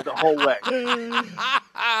backpedal there the whole way.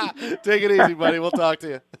 Take it easy, buddy. We'll talk to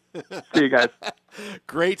you. See you guys.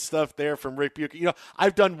 Great stuff there from Ric Bucher.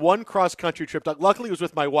 I've done one cross-country trip. Luckily, it was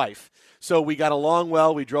with my wife. So we got along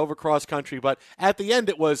well. We drove across country, but at the end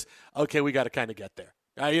it was, okay, we got to kind of get there.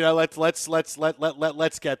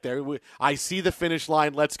 Let's get there. I see the finish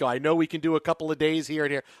line. Let's go. I know we can do a couple of days here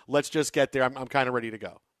and here. Let's just get there. I'm kind of ready to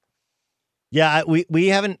go. Yeah, we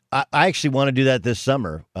haven't. I actually want to do that this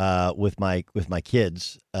summer with my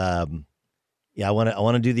kids. I want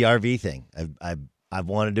to do the RV thing. I've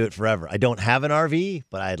wanted to do it forever. I don't have an RV,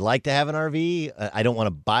 but I'd like to have an RV. I don't want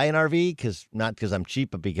to buy an RV not because I'm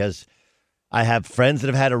cheap, but because I have friends that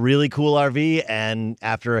have had a really cool RV, and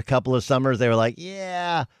after a couple of summers, they were like,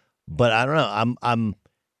 "Yeah," but I don't know.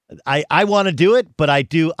 I want to do it, but I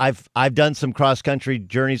do. I've done some cross country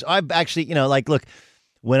journeys. I've actually, look,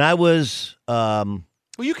 when I was.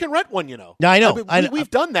 Well, you can rent one, Yeah, I know.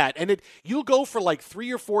 We've done that, and you'll go for like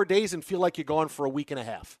 3 or 4 days and feel like you're going for a week and a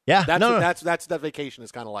half. Yeah, that's that vacation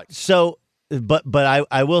is kind of like. So, but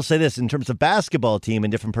I will say this in terms of basketball team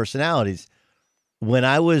and different personalities. When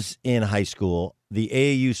I was in high school, the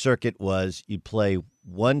AAU circuit was you'd play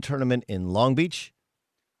one tournament in Long Beach,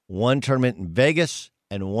 one tournament in Vegas,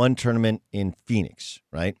 and one tournament in Phoenix,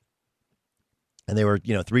 right? And they were,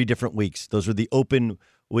 3 different weeks. Those were the open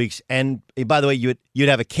weeks. And by the way, you'd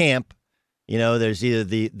have a camp. There's either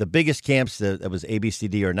the biggest camps that was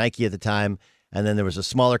ABCD or Nike at the time, and then there was a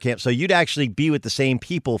smaller camp. So you'd actually be with the same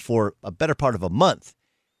people for a better part of a month.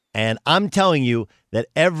 And I'm telling you that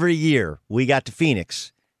every year we got to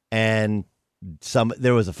Phoenix, and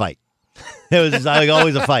there was a fight. There was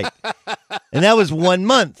always a fight, and that was 1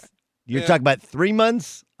 month. You're talking about 3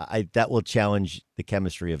 months. That will challenge the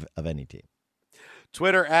chemistry of any team.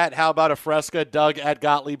 Twitter at How About a Fresca, Doug at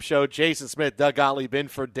Gottlieb Show, Jason Smith, Doug Gottlieb in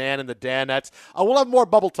for Dan and the Danettes. We'll have more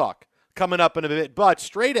bubble talk coming up in a bit, but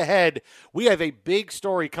straight ahead, we have a big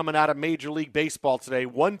story coming out of Major League Baseball today.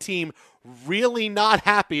 One team really not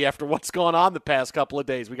happy after what's gone on the past couple of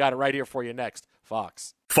days. We got it right here for you next.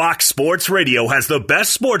 Fox. Fox Sports Radio has the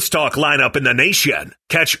best sports talk lineup in the nation.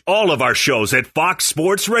 Catch all of our shows at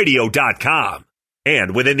foxsportsradio.com.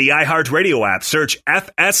 And within the iHeartRadio app, search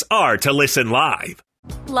FSR to listen live.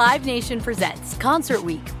 Live Nation presents Concert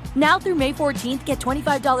Week. Now through May 14th, get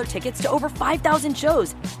 $25 tickets to over 5,000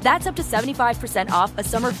 shows. That's up to 75% off a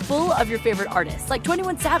summer full of your favorite artists like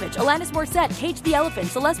 21 Savage, Alanis Morissette, Cage the Elephant,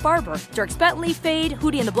 Celeste Barber, Dierks Bentley, Fade,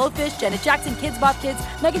 Hootie and the Blowfish, Janet Jackson, Kidz Bop Kids,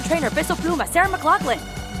 Meghan Trainor, Peso Pluma, Sarah McLachlan.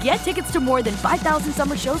 Get tickets to more than 5,000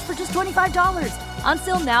 summer shows for just $25.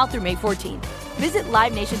 Until now through May 14th. Visit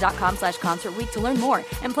LiveNation.com/Concert Week to learn more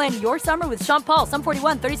and plan your summer with Sean Paul, Sum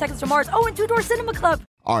 41, 30 Seconds to Mars, and Two Door Cinema Club.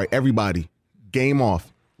 All right, everybody, game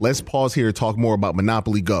off. Let's pause here to talk more about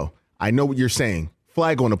Monopoly Go. I know what you're saying.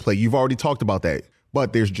 Flag on the play. You've already talked about that.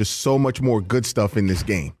 But there's just so much more good stuff in this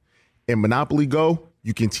game. In Monopoly Go,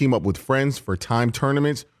 you can team up with friends for timed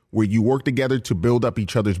tournaments where you work together to build up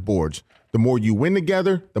each other's boards. The more you win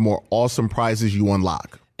together, the more awesome prizes you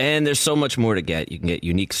unlock. And there's so much more to get. You can get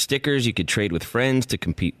unique stickers. You could trade with friends to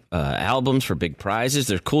compete albums for big prizes.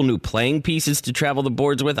 There's cool new playing pieces to travel the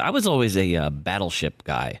boards with. I was always a battleship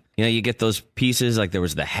guy. You get those pieces, like there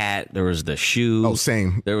was the hat, there was the shoe. Oh,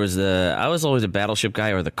 same. I was always a battleship guy,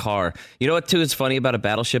 or the car. You know what, too, is funny about a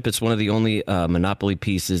battleship? It's one of the only Monopoly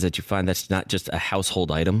pieces that you find that's not just a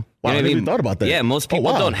household item. Wow, I never even thought about that. Yeah, most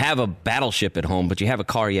people don't have a battleship at home, but you have a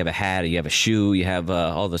car, you have a hat, you have a shoe, you have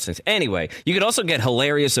all those things. Anyway, you could also get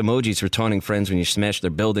hilarious emojis for taunting friends when you smash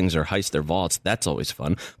their buildings or heist their vaults. That's always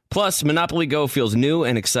fun. Plus, Monopoly Go feels new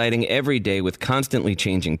and exciting every day with constantly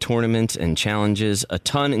changing tournaments and challenges. A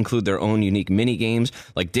ton include their own unique mini games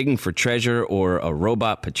like digging for treasure or a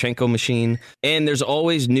robot Pachinko machine. And there's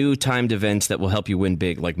always new timed events that will help you win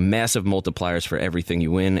big, like massive multipliers for everything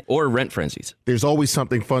you win or rent frenzies. There's always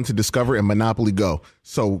something fun to discover in Monopoly Go.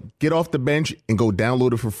 So get off the bench and go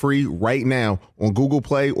download it for free right now on Google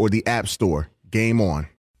Play or the App Store. Game on.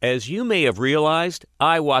 As you may have realized,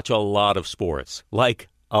 I watch a lot of sports, like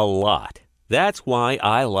a lot. That's why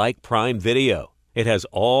I like Prime Video. It has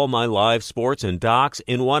all my live sports and docs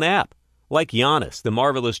in one app, like Giannis, The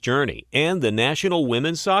Marvelous Journey, and the National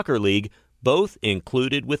Women's Soccer League, both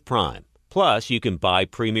included with Prime. Plus, you can buy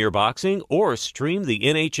Premier Boxing or stream the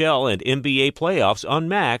NHL and NBA playoffs on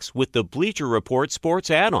Max with the Bleacher Report Sports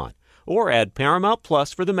add-on, or add Paramount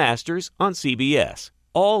Plus for the Masters on CBS.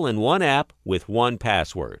 All in one app with one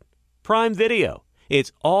password. Prime Video.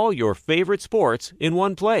 It's all your favorite sports in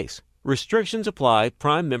one place. Restrictions apply.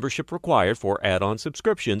 Prime membership required for add-on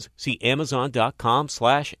subscriptions. See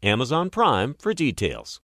Amazon.com/Amazon Prime for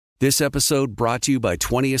details. This episode brought to you by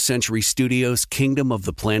 20th Century Studios' Kingdom of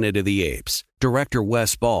the Planet of the Apes. Director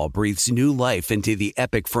Wes Ball breathes new life into the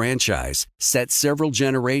epic franchise, set several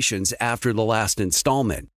generations after the last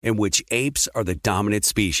installment, in which apes are the dominant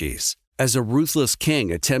species. As a ruthless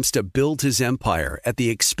king attempts to build his empire at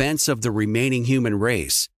the expense of the remaining human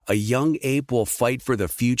race, a young ape will fight for the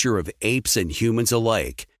future of apes and humans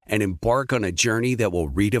alike and embark on a journey that will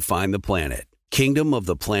redefine the planet. Kingdom of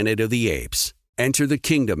the Planet of the Apes. Enter the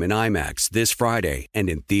kingdom in IMAX this Friday and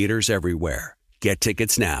in theaters everywhere. Get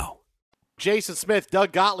tickets now. Jason Smith,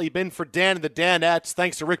 Doug Gottlieb in for Dan and the Danettes.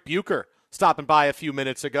 Thanks to Ric Bucher stopping by a few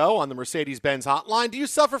minutes ago on the Mercedes-Benz hotline. Do you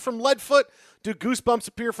suffer from lead foot? Do goosebumps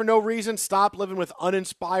appear for no reason? Stop living with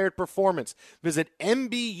uninspired performance. Visit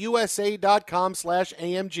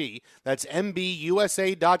MBUSA.com/AMG. That's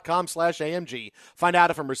MBUSA.com/AMG. Find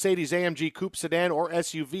out if a Mercedes-AMG Coupe Sedan or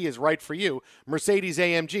SUV is right for you.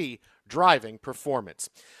 Mercedes-AMG, driving performance.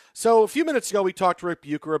 So a few minutes ago, we talked to Ric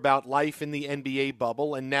Bucher about life in the NBA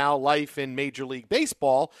bubble, and now life in Major League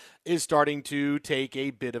Baseball is starting to take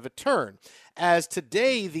a bit of a turn. As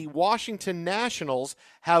today, the Washington Nationals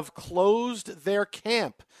have closed their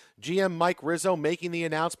camp. GM Mike Rizzo making the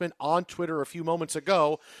announcement on Twitter a few moments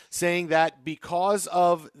ago, saying that because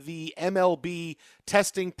of the MLB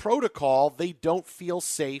testing protocol, they don't feel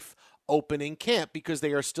safe opening camp because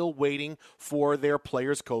they are still waiting for their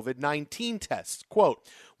players' COVID-19 tests. Quote,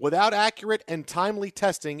 "Without accurate and timely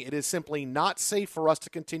testing, it is simply not safe for us to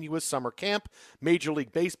continue with summer camp. Major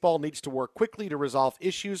League Baseball needs to work quickly to resolve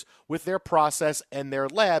issues with their process and their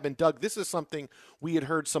lab." And Doug, this is something we had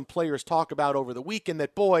heard some players talk about over the weekend,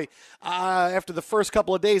 that, boy, after the first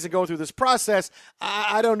couple of days of going through this process,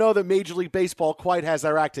 I don't know that Major League Baseball quite has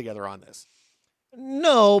their act together on this.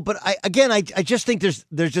 No, but I just think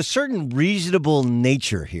there's a certain reasonable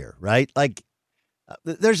nature here, right? Like,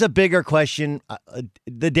 there's a bigger question.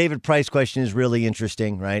 The David Price question is really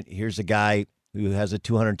interesting, right? Here's a guy who has a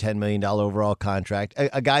 $210 million overall contract,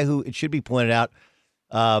 a guy who, it should be pointed out,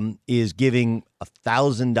 is giving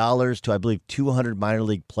 $1,000 to, I believe, 200 minor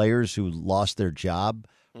league players who lost their job,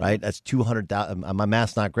 right? That's $200,000. My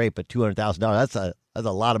math's not great, but $200,000. That's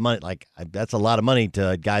a lot of money. Like, that's a lot of money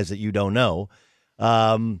to guys that you don't know.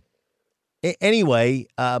 Anyway,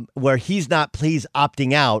 where he's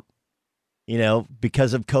opting out,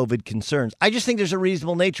 because of COVID concerns. I just think there's a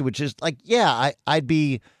reasonable nature, which is like, yeah,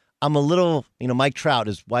 I'm a little, Mike Trout,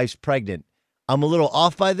 his wife's pregnant. I'm a little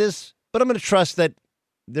off by this, but I'm going to trust that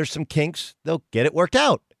there's some kinks. They'll get it worked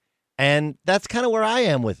out. And that's kind of where I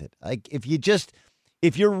am with it. Like, if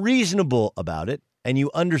you're reasonable about it and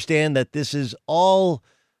you understand that this is all,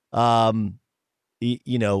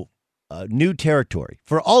 new territory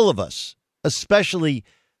for all of us, especially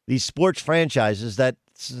these sports franchises, that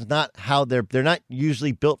this is not how they're not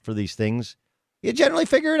usually built for these things. You generally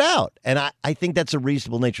figure it out. And I think that's a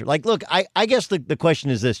reasonable nature. Like, look, I guess the question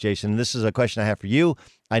is this, Jason, and this is a question I have for you.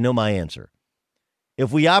 I know my answer.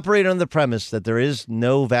 If we operate on the premise that there is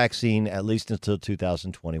no vaccine, at least until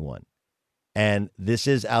 2021, and this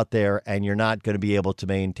is out there and you're not going to be able to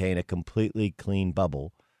maintain a completely clean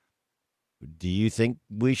bubble, do you think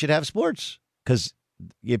we should have sports? Because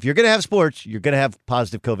if you're going to have sports, you're going to have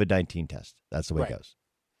positive COVID-19 tests. That's the way it goes.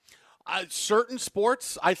 Certain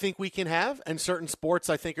sports I think we can have, and certain sports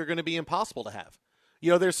I think are going to be impossible to have.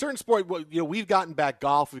 There's certain sport, we've gotten back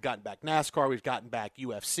golf, we've gotten back NASCAR, we've gotten back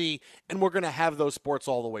UFC, and we're going to have those sports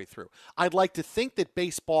all the way through. I'd like to think that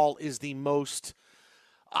baseball is the most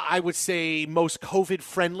I would say, most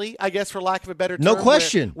COVID-friendly, I guess, for lack of a better term. No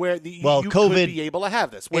question. Where you COVID, could be able to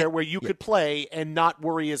have this, where you could play and not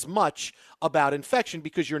worry as much about infection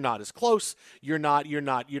because you're not as close. You're not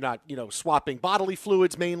swapping bodily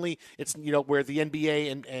fluids mainly. It's, where the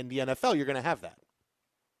NBA and the NFL, you're going to have that.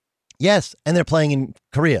 Yes, and they're playing in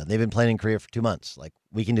Korea. They've been playing in Korea for 2 months. Like,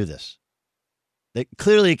 we can do this.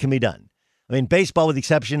 Clearly, it can be done. I mean, baseball, with the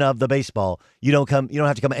exception of the baseball, you don't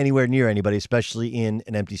have to come anywhere near anybody, especially in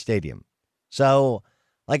an empty stadium. So,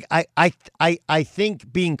 like, I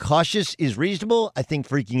think being cautious is reasonable. I think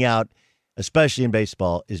freaking out, especially in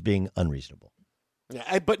baseball, is being unreasonable.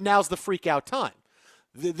 Yeah, but now's the freak out time.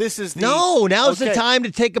 Now's the time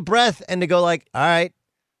to take a breath and to go like, all right,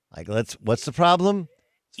 like, what's the problem?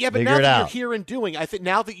 Yeah, but now that you're here and doing, I think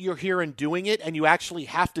now that you're here and doing it, and you actually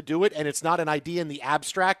have to do it, and it's not an idea in the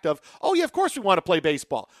abstract of, oh yeah, of course we want to play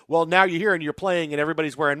baseball. Well, now you're here and you're playing, and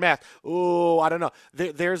everybody's wearing masks. Oh, I don't know.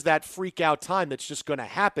 There's that freak out time that's just going to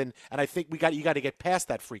happen, and I think you got to get past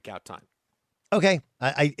that freak out time. Okay,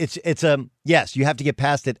 yes, you have to get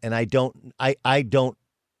past it, and I don't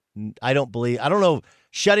know,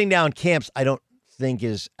 shutting down camps, I don't think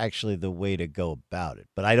is actually the way to go about it.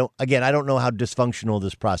 But I don't know how dysfunctional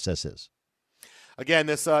this process is. Again,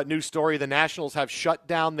 this news story, the Nationals have shut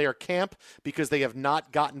down their camp because they have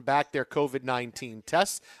not gotten back their COVID-19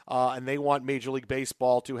 tests, and they want Major League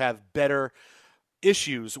Baseball to have better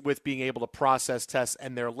issues with being able to process tests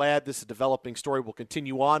and their lab. This is a developing story we'll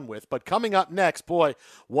continue on with. But coming up next,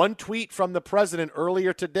 one tweet from the president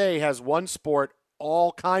earlier today has one sport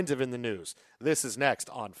all kinds of in the news. This is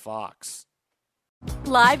next on Fox.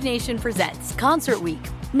 Live Nation presents Concert Week.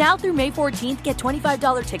 Now through May 14th, get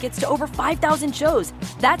 $25 tickets to over 5,000 shows.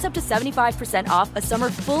 That's up to 75% off a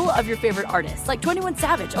summer full of your favorite artists like 21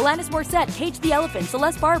 Savage, Alanis Morissette, Cage the Elephant,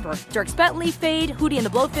 Celeste Barber, Dierks Bentley, Fade, Hootie and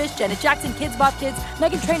the Blowfish, Janet Jackson, Kids Bop Kids,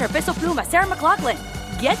 Meghan Trainor, Peso Pluma, Sarah McLachlan.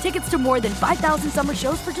 Get tickets to more than 5,000 summer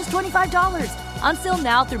shows for just $25. Until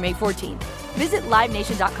now through May 14th. Visit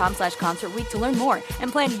LiveNation.com/Concert Week to learn more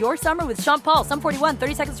and plan your summer with Sean Paul, Sum 41,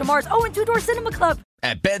 30 Seconds to Mars, and Two Door Cinema Club.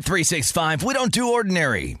 At Bet365, we don't do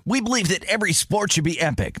ordinary. We believe that every sport should be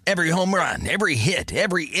epic. Every home run, every hit,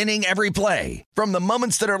 every inning, every play. From the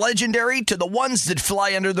moments that are legendary to the ones that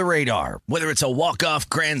fly under the radar. Whether it's a walk-off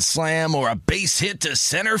grand slam or a base hit to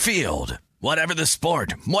center field. Whatever the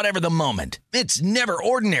sport, whatever the moment, it's never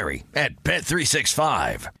ordinary at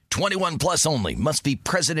Bet365. 21 plus only. Must be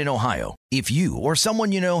present in Ohio. If you or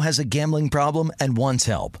someone you know has a gambling problem and wants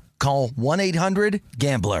help, call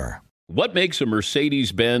 1-800-GAMBLER. What makes a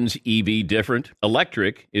Mercedes-Benz EV different?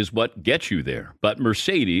 Electric is what gets you there, but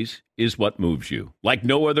Mercedes is what moves you, like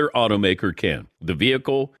no other automaker can. The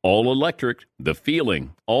vehicle, all electric. The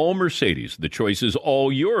feeling, all Mercedes. The choice is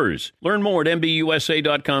all yours. Learn more at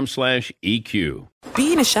MBUSA.com/EQ.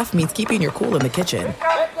 Being a chef means keeping your cool in the kitchen.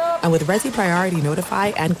 And with Resi Priority Notify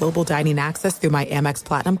and Global Dining Access through my Amex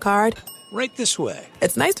Platinum card, right this way.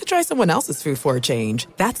 It's nice to try someone else's food for a change.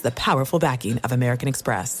 That's the powerful backing of American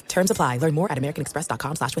Express. Terms apply. Learn more at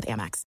americanexpress.com/withAmex.